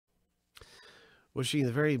Wishing you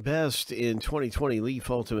the very best in 2020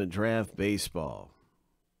 Leaf Ultimate Draft Baseball.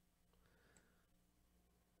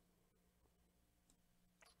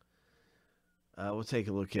 We'll take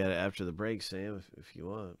a look at it after the break, Sam, if you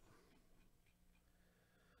want.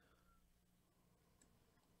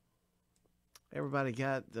 Everybody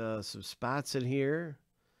got some spots in here.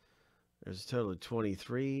 There's a total of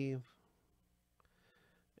 23.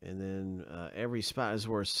 And then every spot is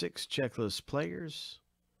worth 6 checklist players.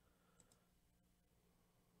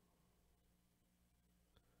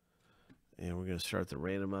 And we're going to start the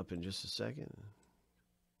random up in just a second.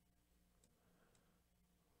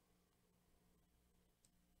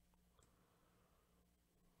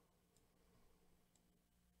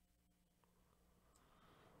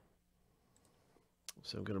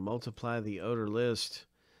 So I'm going to multiply the odor list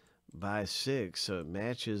by 6 so it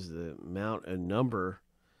matches the amount and number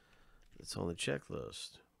that's on the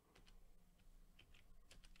checklist.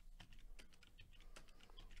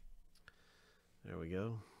 There we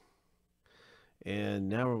go. And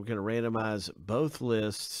now we're going to randomize both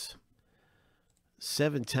lists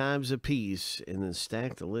 7 times a piece and then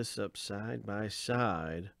stack the lists up side by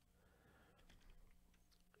side.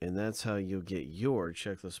 And that's how you'll get your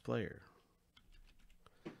checklist player.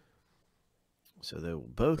 So they'll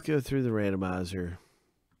both go through the randomizer,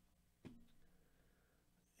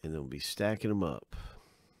 and they'll be stacking them up.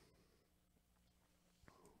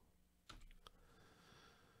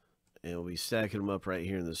 And we'll be stacking them up right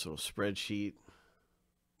here in this little spreadsheet.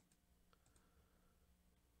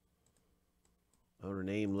 Owner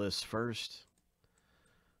name list first,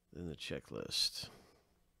 then the checklist.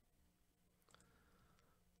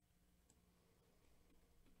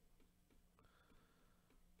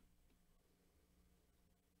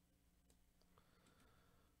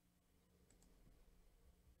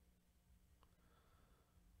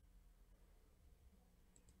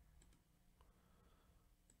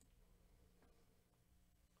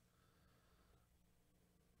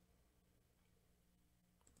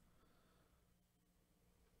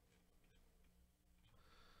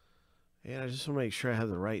 And I just want to make sure I have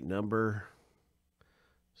the right number.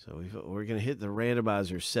 So we're going to hit the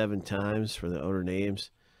randomizer 7 times for the owner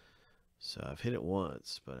names. So I've hit it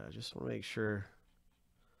once, but I just want to make sure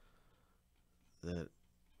that,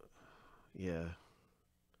 yeah,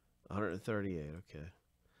 138, okay.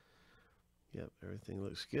 Yep, everything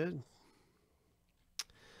looks good.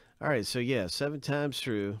 All right, so yeah, 7 times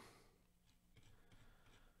through.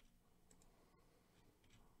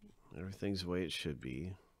 Everything's the way it should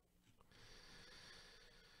be.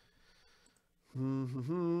 All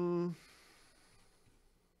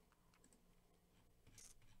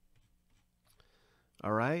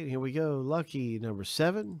right, here we go. Lucky number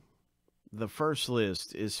 7. The first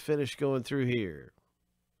list is finished going through here.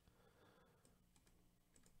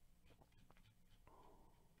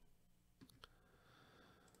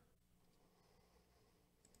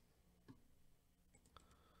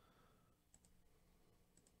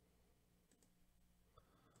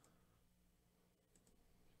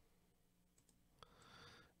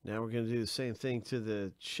 Now we're going to do the same thing to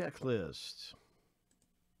the checklist.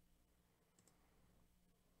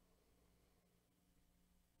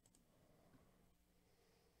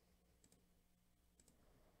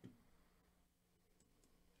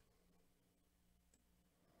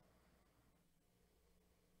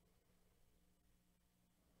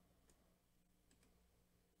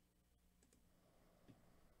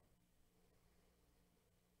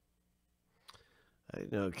 I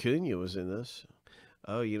didn't know Acuna was in this.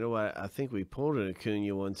 Oh, you know what? I think we pulled an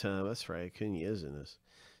Acuna one time. That's right. Acuna is in this.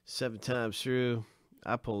 7 times through,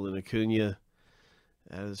 I pulled an Acuna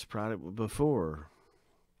out of this product before.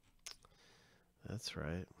 That's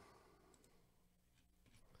right.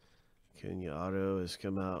 Acuna Auto has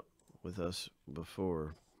come out with us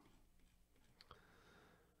before.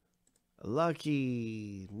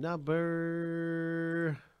 Lucky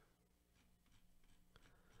number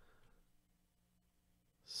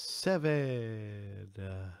 7.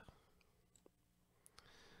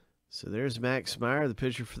 So there's Max Meyer, the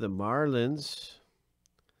pitcher for the Marlins.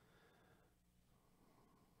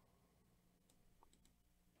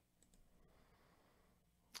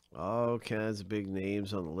 All kinds of big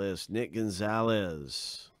names on the list. Nick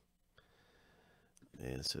Gonzalez.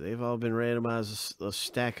 And so they've all been randomized. Let's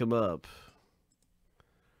stack them up.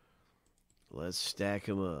 Let's stack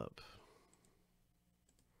them up.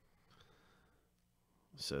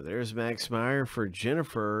 So there's Max Meyer for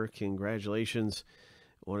Jennifer. Congratulations.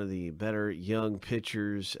 One of the better young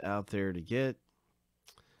pitchers out there to get.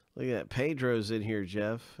 Look at that. Pedro's in here,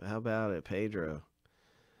 Jeff. How about it, Pedro?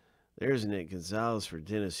 There's Nick Gonzalez for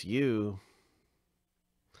Dennis Yu.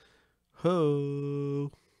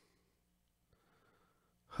 Ho.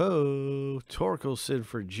 Ho. Torkelson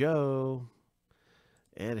for Joe.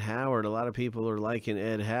 Ed Howard. A lot of people are liking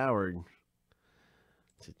Ed Howard.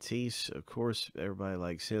 Tatis, of course, everybody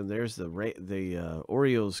likes him. There's the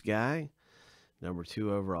Orioles guy. Number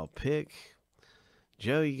 2 overall pick.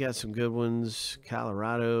 Joe, you got some good ones.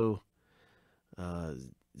 Colorado.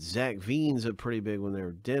 Zach Veen's a pretty big one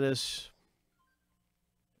there. Dennis.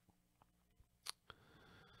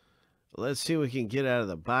 Let's see what we can get out of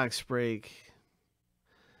the box break.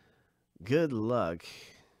 Good luck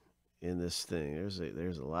in this thing.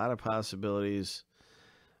 There's a lot of possibilities.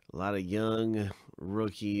 A lot of young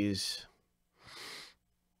rookies.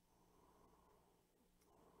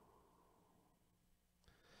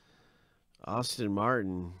 Austin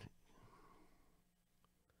Martin.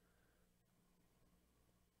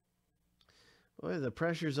 Boy, the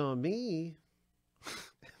pressure's on me.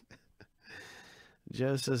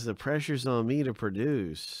 Joe says the pressure's on me to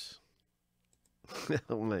produce.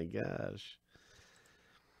 Oh my gosh.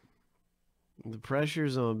 The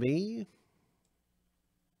pressure's on me?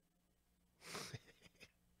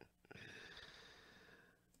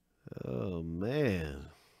 Oh man.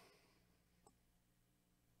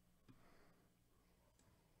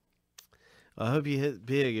 I hope you hit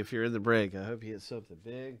big if you're in the break. I hope you hit something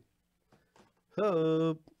big.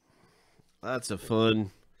 Hope. Lots of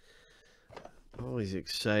fun. Always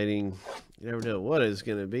exciting. You never know what it's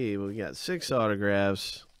going to be. We got 6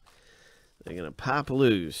 autographs. They're going to pop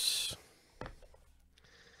loose.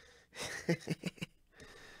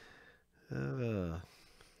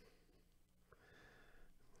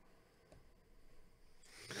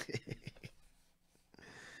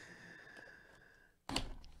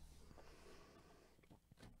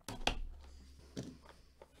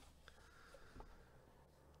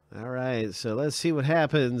 All right, so let's see what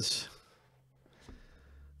happens.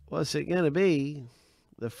 What's it going to be?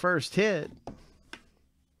 The first hit.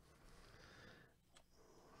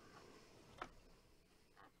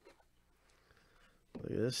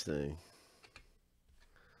 Look at this thing.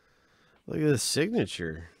 Look at this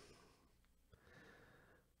signature.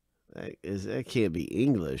 That can't be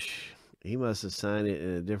English. He must have signed it in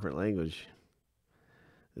a different language.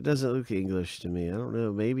 It doesn't look English to me. I don't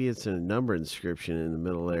know. Maybe it's a number inscription in the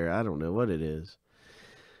middle there. I don't know what it is.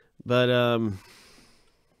 But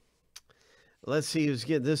let's see who's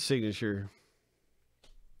getting this signature.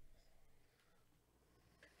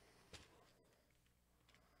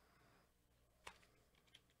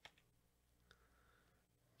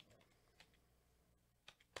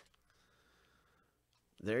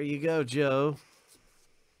 There you go, Joe.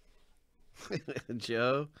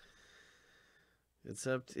 Joe. It's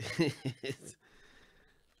up to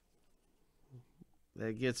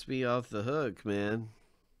that gets me off the hook, man.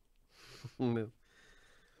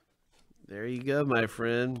 There you go, my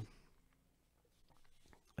friend.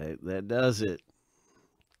 That does it.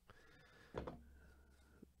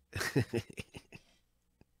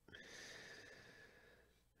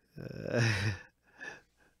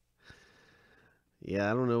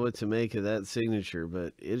 Yeah, I don't know what to make of that signature,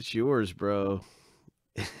 but it's yours, bro.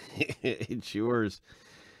 It's yours.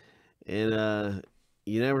 And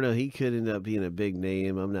you never know. He could end up being a big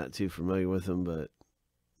name. I'm not too familiar with him, but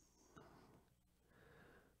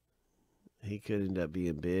he could end up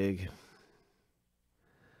being big.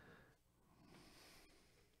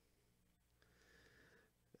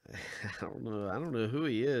 I don't know. I don't know who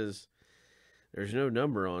he is. There's no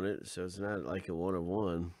number on it, so it's not like a 1 of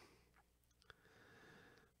 1.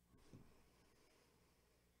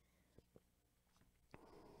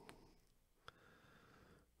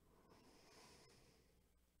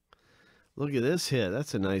 Look at this hit.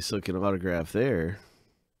 That's a nice looking autograph there.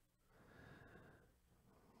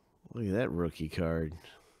 Look at that rookie card.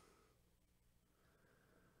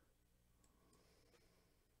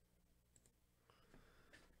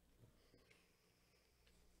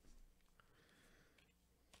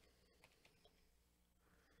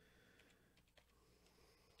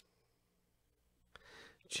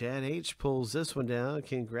 Chad H pulls this one down.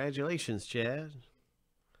 Congratulations, Chad.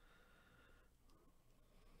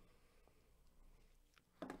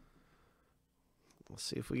 Let's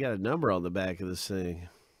see if we got a number on the back of this thing.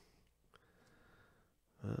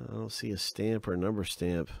 I don't see a stamp or a number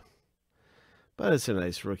stamp. But it's a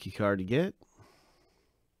nice rookie card to get.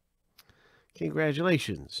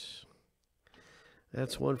 Congratulations.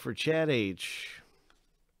 That's one for Chad H.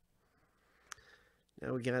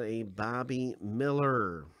 Now we got a Bobby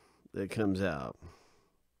Miller that comes out.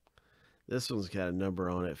 This one's got a number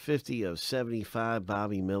on it. 50 of 75,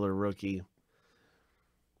 Bobby Miller rookie.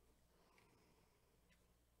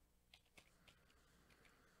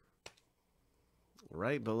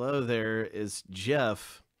 Right below there is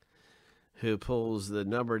Jeff, who pulls the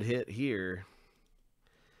numbered hit here.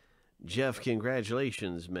 Jeff,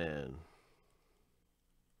 congratulations, man.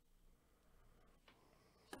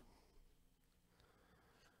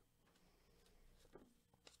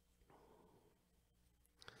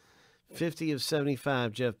 $50 of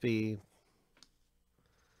 75, Jeff B.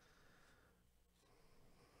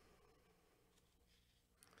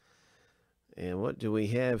 And what do we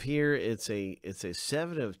have here? It's a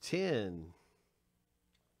 7 of 10.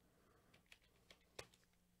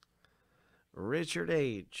 Richard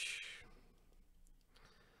H.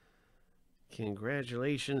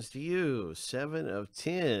 Congratulations to you. 7 of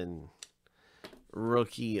 10.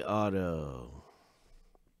 Rookie auto.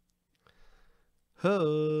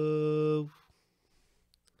 Ho.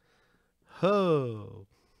 Ho.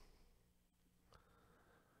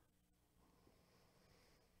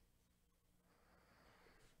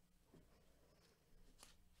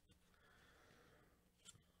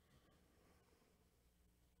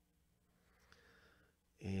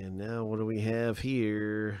 And now what do we have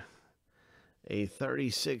here? A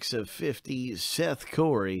 36 of 50, Seth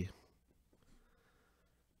Corey.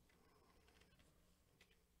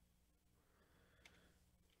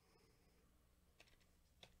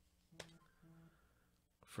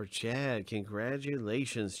 For Chad.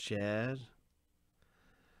 Congratulations, Chad.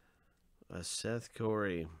 A Seth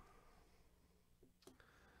Corey.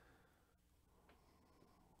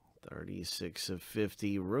 36 of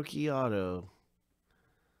 50, rookie auto.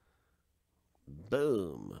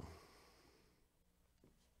 Boom.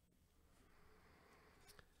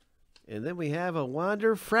 And then we have a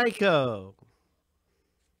Wander Franco.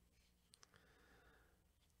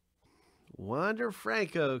 Wander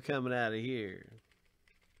Franco coming out of here.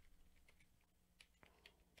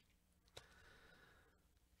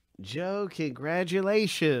 Joe,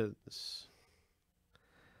 congratulations.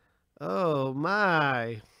 Oh,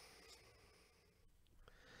 my.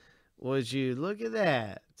 Would you look at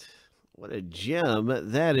that? What a gem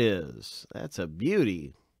that is. That's a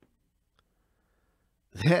beauty.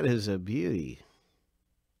 That is a beauty.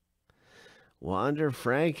 Wander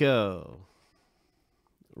Franco.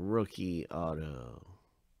 Rookie auto.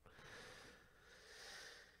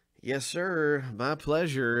 Yes, sir. My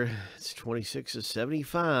pleasure. It's 26 of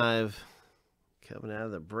 75. Coming out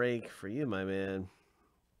of the break for you, my man.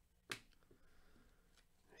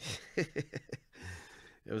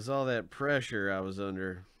 It was all that pressure I was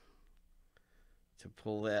under to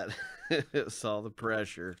pull that. It's all the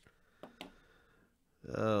pressure.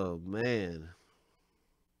 Oh, man.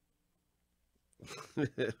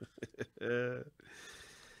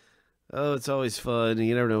 Oh, it's always fun.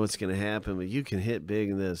 You never know what's going to happen, but you can hit big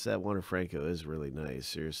in this. That Wander Franco is really nice,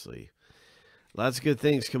 seriously. Lots of good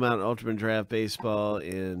things come out in Ultimate Draft Baseball,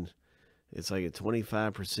 and it's like a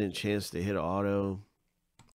 25% chance to hit auto.